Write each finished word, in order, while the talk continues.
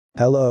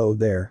Hello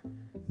there.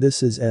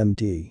 This is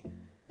MD.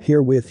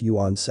 Here with you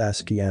on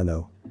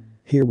SaskiYano.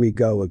 Here we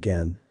go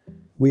again.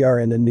 We are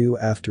in a new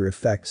After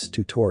Effects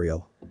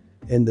tutorial.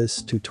 In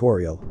this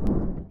tutorial,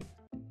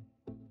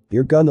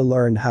 you're gonna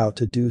learn how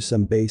to do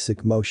some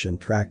basic motion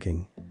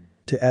tracking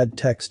to add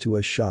text to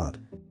a shot.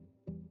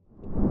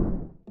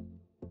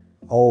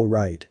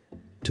 Alright.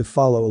 To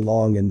follow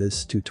along in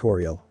this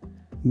tutorial,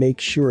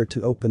 make sure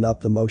to open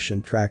up the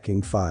motion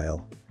tracking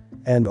file.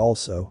 And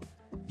also,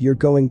 you're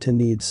going to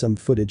need some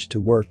footage to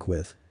work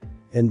with.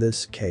 In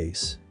this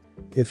case,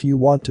 if you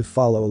want to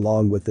follow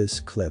along with this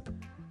clip.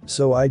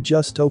 So I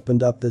just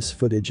opened up this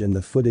footage in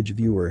the footage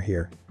viewer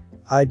here.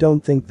 I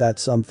don't think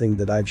that's something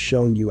that I've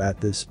shown you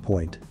at this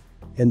point.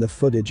 In the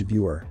footage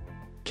viewer,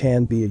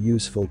 can be a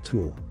useful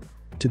tool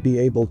to be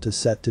able to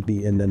set to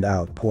be in and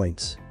out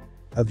points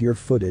of your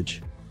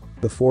footage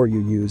before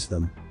you use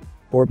them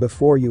or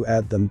before you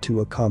add them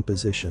to a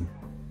composition.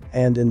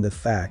 And in the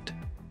fact,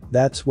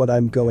 that's what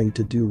I'm going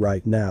to do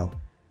right now.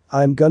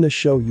 I'm gonna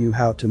show you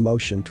how to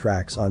motion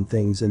tracks on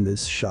things in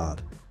this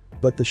shot.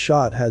 But the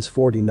shot has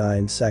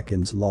 49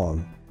 seconds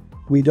long.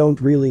 We don't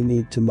really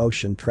need to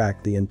motion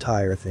track the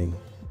entire thing.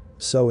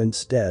 So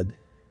instead,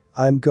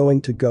 I'm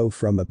going to go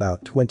from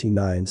about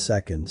 29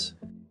 seconds.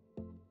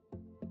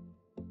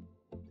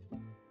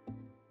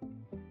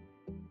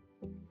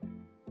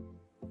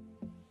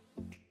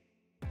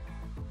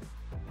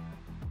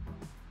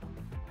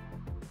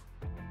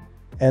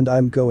 And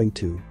I'm going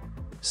to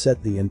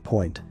set the end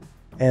point.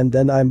 And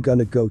then I'm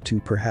gonna go to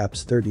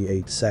perhaps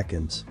 38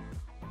 seconds.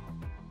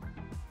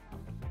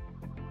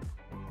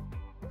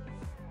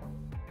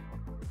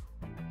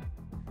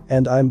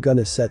 And I'm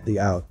gonna set the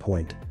out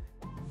point.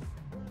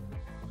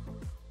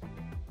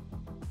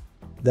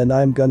 Then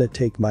I'm gonna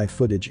take my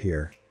footage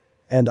here.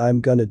 And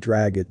I'm gonna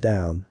drag it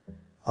down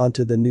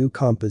onto the new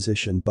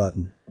composition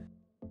button.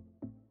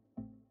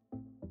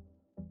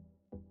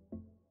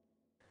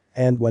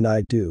 And when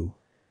I do,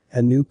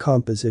 a new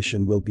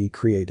composition will be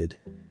created.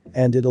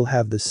 And it'll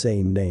have the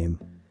same name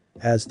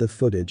as the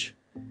footage.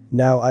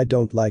 Now I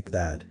don't like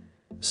that.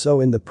 So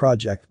in the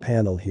project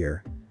panel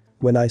here,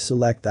 when I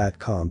select that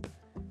comp,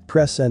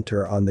 press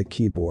enter on the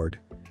keyboard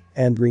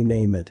and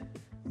rename it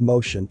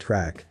motion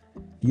track.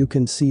 You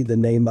can see the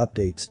name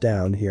updates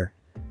down here.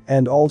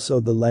 And also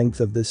the length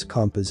of this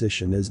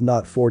composition is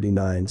not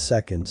 49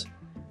 seconds.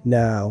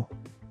 Now,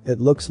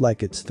 it looks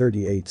like it's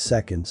 38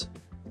 seconds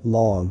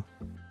long.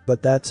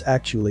 But that's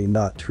actually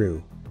not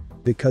true.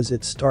 Because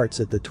it starts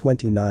at the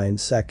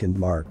 29-second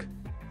mark.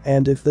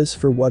 And if this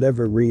for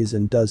whatever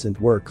reason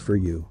doesn't work for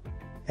you,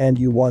 and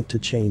you want to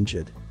change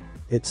it,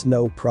 it's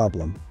no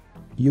problem.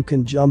 You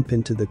can jump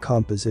into the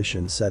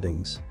composition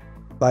settings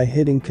by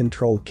hitting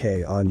Ctrl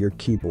K on your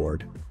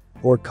keyboard,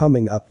 or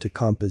coming up to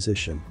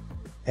composition,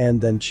 and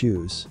then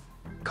choose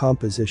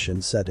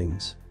composition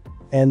settings.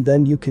 And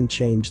then you can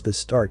change the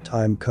start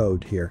time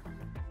code here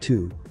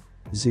to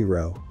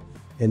 0.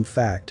 In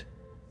fact,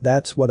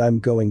 that's what I'm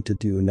going to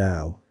do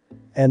now.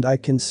 And I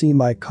can see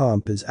my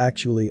comp is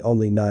actually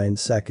only 9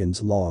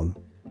 seconds long.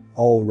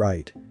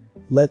 Alright.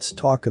 Let's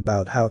talk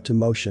about how to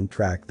motion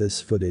track this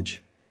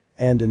footage.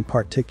 And in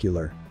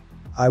particular,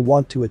 I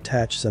want to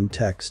attach some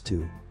text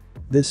to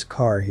this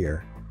car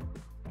here.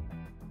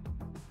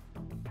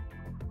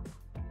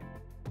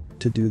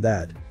 To do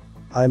that,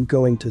 I'm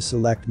going to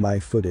select my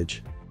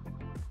footage.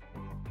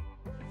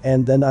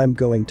 And then I'm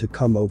going to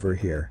come over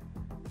here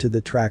to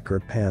the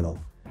tracker panel.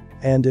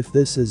 And if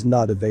this is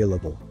not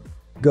available,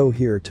 go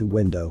here to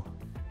Window,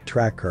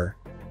 Tracker,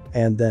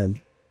 and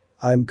then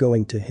I'm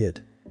going to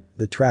hit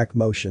the Track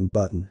Motion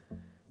button.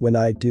 When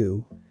I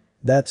do,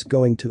 that's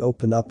going to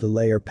open up the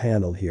layer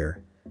panel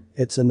here.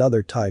 It's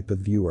another type of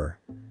viewer.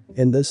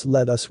 In this,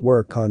 let us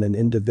work on an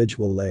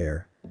individual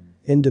layer,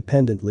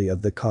 independently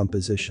of the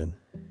composition.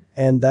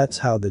 And that's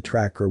how the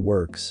tracker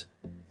works.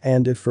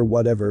 And if for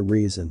whatever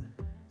reason,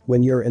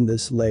 when you're in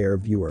this layer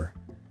viewer,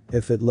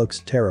 if it looks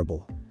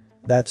terrible,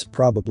 that's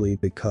probably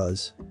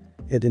because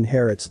it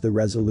inherits the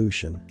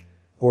resolution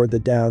or the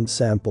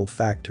downsample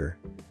factor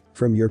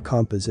from your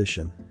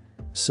composition.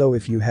 So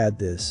if you had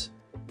this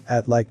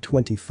at like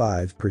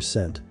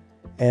 25%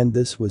 and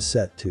this was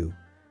set to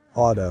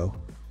auto,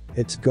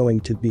 it's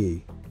going to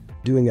be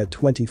doing a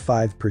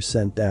 25%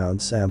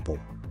 downsample.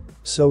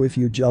 So if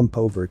you jump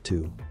over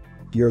to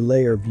your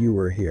layer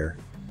viewer here,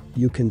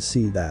 you can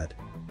see that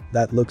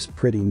looks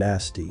pretty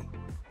nasty.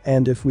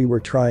 And if we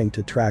were trying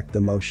to track the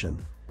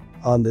motion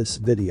on this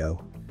video,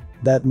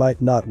 that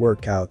might not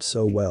work out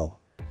so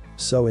well.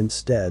 So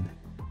instead,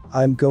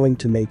 I'm going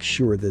to make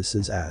sure this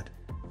is at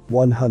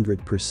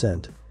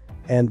 100%.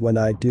 And when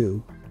I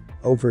do,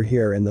 over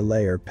here in the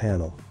layer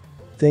panel,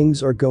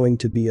 things are going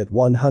to be at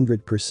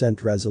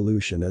 100%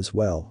 resolution as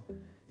well.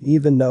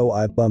 Even though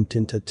I bumped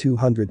into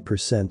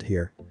 200%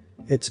 here,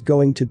 it's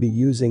going to be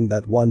using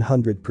that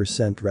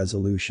 100%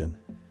 resolution,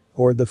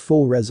 or the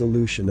full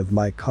resolution of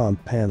my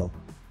comp panel.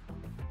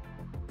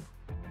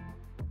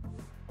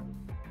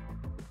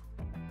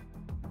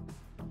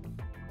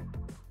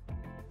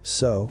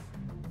 So,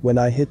 when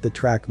I hit the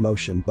track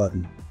motion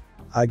button,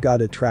 I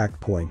got a track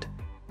point.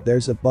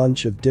 There's a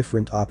bunch of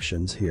different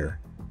options here.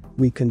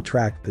 We can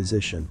track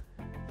position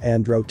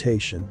and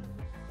rotation,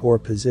 or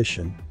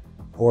position,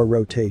 or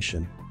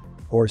rotation,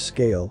 or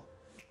scale,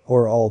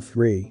 or all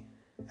three,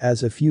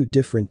 as a few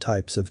different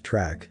types of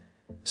track,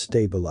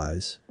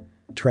 stabilize,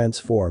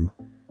 transform,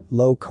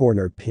 low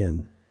corner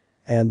pin,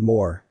 and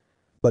more.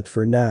 But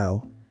for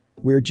now,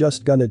 we're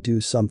just gonna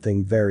do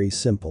something very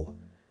simple.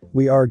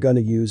 We are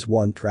gonna use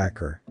one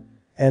tracker.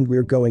 And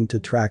we're going to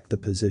track the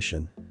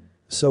position.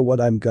 So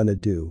what I'm gonna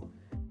do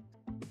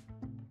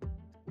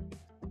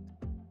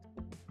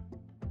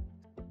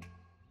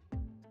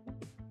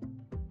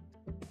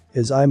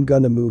is I'm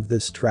gonna move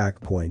this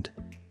track point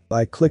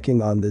by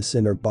clicking on this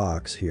inner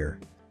box here.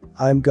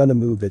 I'm gonna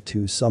move it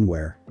to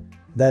somewhere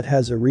that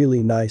has a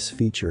really nice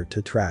feature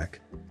to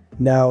track.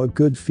 Now a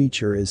good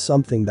feature is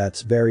something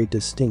that's very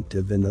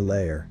distinctive in the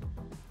layer.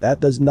 That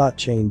does not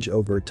change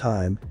over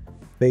time.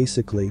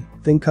 Basically,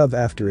 think of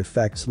After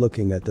Effects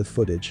looking at the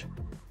footage.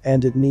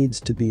 And it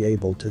needs to be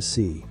able to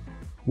see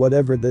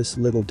whatever this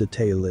little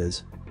detail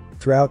is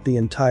throughout the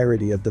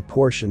entirety of the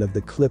portion of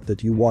the clip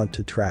that you want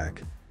to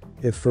track.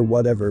 If for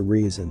whatever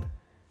reason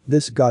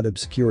this got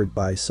obscured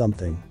by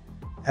something,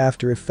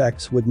 After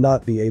Effects would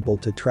not be able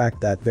to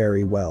track that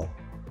very well.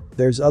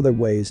 There's other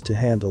ways to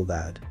handle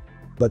that.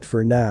 But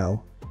for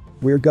now,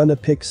 we're gonna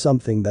pick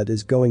something that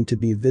is going to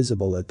be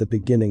visible at the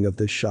beginning of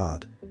the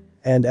shot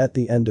and at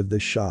the end of the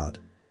shot.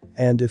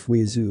 And if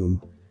we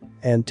zoom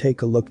and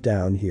take a look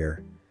down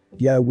here,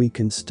 yeah, we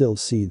can still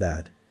see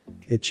that.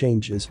 It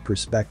changes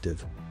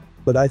perspective.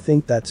 But I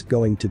think that's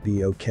going to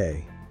be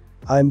okay.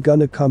 I'm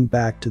gonna come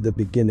back to the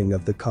beginning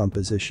of the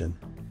composition.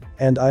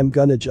 And I'm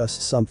gonna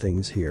adjust some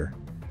things here.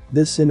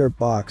 This inner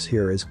box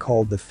here is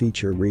called the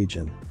feature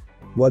region.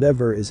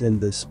 Whatever is in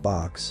this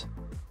box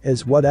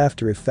is what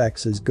After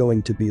Effects is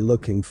going to be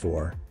looking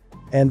for.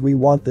 And we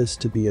want this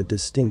to be a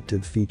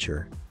distinctive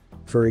feature.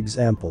 For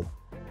example,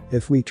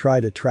 if we try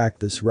to track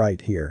this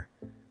right here,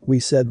 we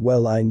said,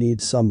 well, I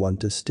need someone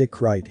to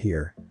stick right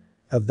here.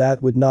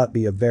 That would not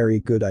be a very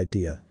good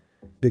idea.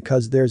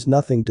 Because there's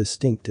nothing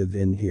distinctive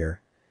in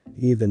here.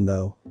 Even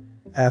though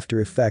After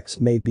Effects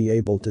may be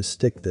able to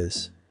stick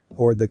this,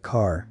 or the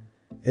car,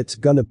 it's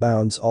gonna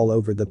bounce all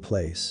over the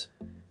place.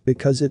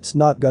 Because it's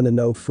not gonna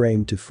know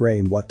frame to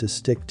frame what to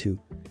stick to.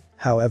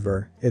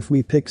 However, if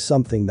we pick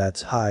something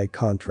that's high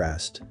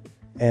contrast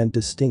and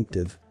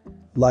distinctive,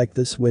 like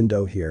this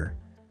window here,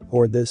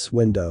 or this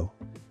window,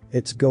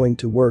 it's going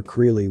to work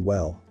really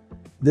well.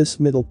 This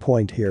middle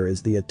point here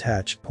is the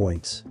attached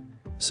points.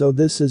 So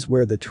this is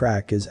where the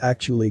track is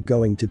actually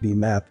going to be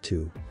mapped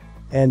to.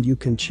 And you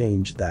can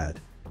change that.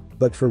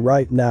 But for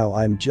right now,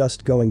 I'm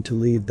just going to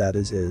leave that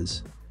as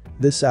is.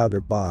 This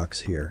outer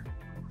box here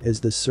is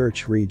the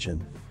search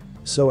region.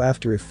 So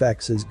After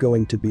Effects is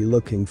going to be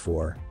looking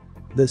for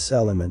this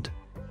element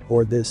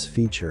or this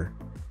feature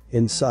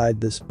inside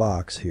this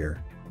box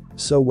here.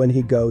 So when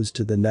he goes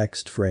to the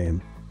next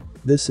frame,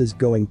 this is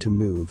going to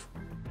move.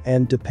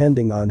 And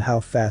depending on how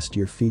fast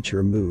your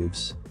feature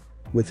moves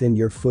within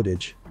your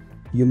footage,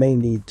 you may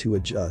need to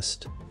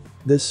adjust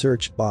this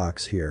search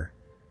box here.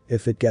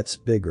 If it gets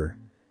bigger,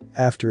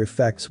 After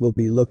Effects will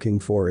be looking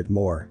for it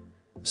more.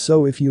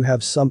 So if you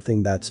have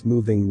something that's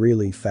moving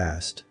really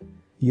fast,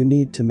 you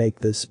need to make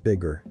this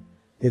bigger.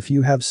 If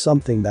you have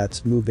something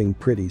that's moving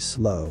pretty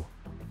slow,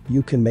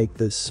 you can make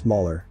this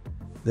smaller.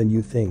 Then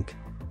you think,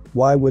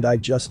 why would I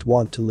just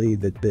want to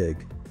leave it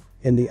big?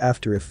 In the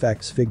After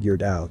Effects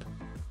figured out.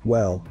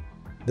 Well,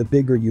 the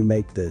bigger you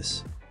make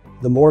this,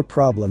 the more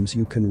problems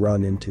you can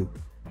run into.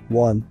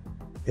 1.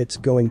 It's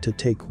going to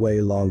take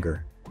way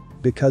longer.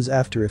 Because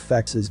After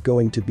Effects is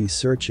going to be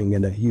searching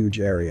in a huge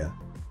area.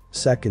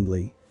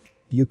 Secondly,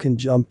 you can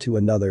jump to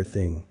another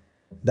thing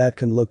that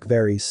can look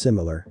very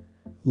similar.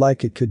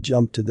 Like it could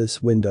jump to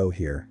this window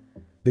here.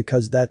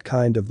 Because that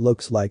kind of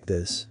looks like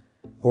this.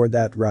 Or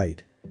that,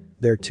 right.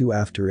 They're two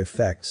After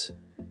Effects.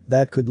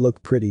 That could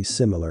look pretty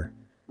similar.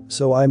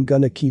 So I'm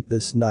gonna keep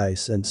this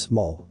nice and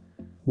small.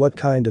 What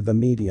kind of a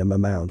medium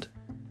amount?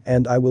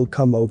 And I will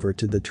come over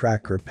to the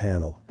tracker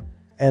panel.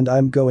 And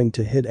I'm going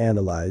to hit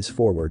Analyze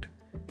Forward.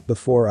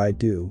 Before I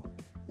do,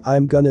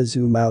 I'm gonna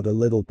zoom out a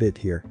little bit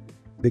here.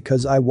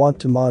 Because I want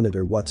to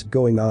monitor what's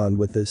going on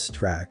with this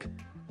track.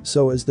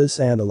 So as this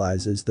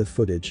analyzes the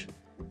footage,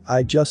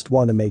 I just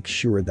want to make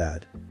sure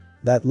that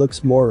that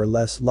looks more or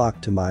less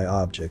locked to my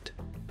object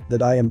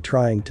that I am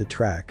trying to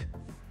track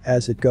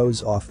as it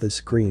goes off the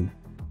screen.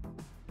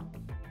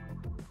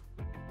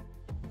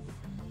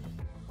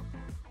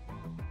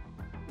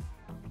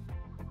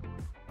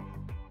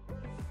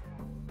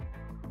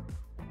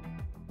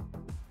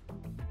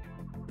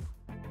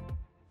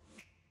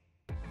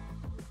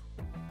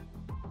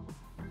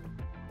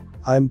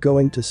 I'm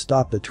going to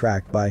stop the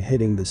track by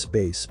hitting the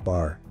space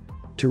bar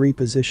to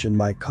reposition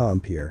my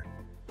comp here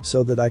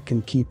so that I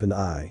can keep an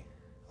eye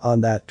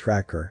on that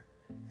tracker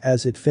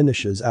as it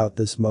finishes out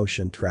this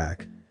motion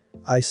track.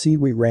 I see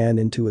we ran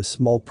into a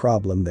small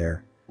problem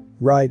there.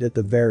 Right at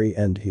the very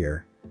end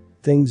here.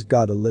 Things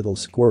got a little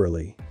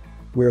squirrely.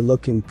 We're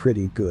looking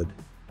pretty good.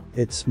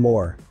 It's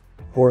more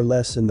or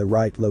less in the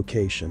right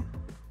location.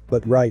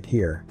 But right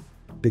here.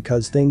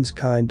 Because things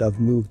kind of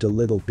moved a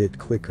little bit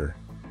quicker.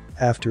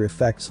 After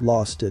Effects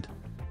lost it.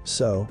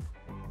 So.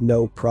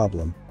 No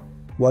problem.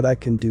 What I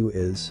can do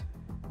is.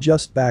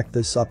 Just back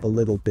this up a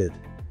little bit.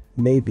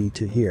 Maybe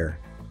to here.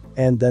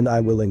 And then I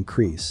will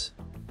increase.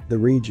 The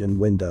region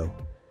window.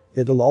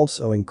 It'll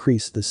also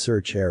increase the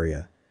search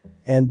area.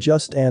 And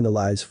just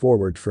analyze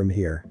forward from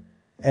here.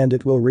 And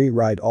it will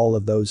rewrite all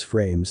of those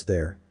frames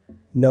there.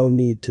 No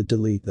need to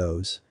delete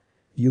those.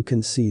 You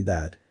can see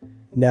that.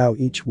 Now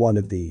each one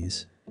of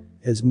these.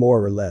 Is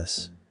more or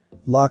less.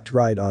 Locked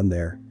right on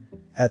there.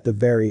 At the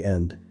very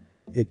end.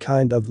 It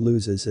kind of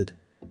loses it.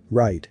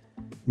 Right.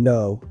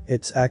 No,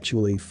 it's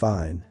actually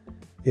fine.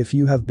 If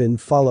you have been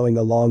following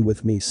along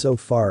with me so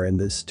far in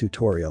this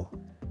tutorial.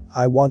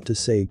 I want to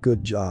say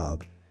good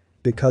job.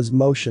 Because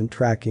motion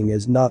tracking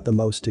is not the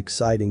most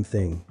exciting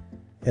thing.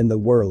 In the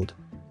world.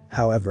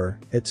 However,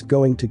 it's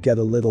going to get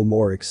a little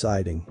more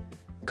exciting.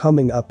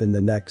 Coming up in the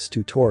next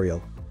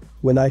tutorial.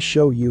 When I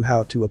show you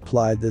how to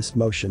apply this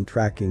motion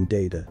tracking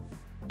data.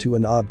 To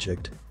an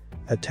object.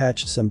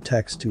 Attach some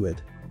text to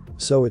it.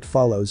 So it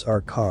follows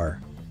our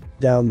car.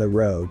 Down the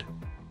road.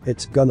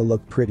 It's gonna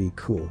look pretty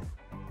cool.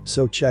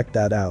 So check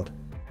that out.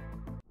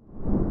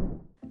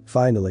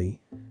 Finally.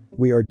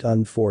 We are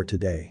done for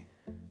today.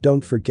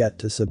 Don't forget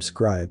to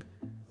subscribe.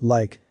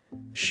 Like.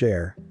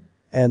 Share.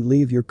 And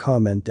leave your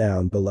comment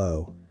down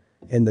below.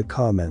 In the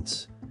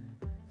comments.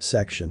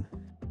 Section.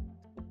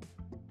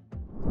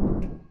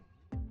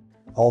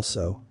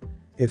 Also.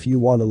 If you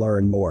want to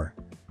learn more.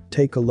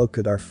 Take a look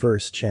at our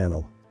first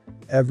channel.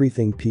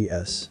 Everything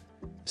PS.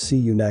 See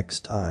you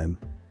next time.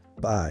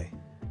 Bye.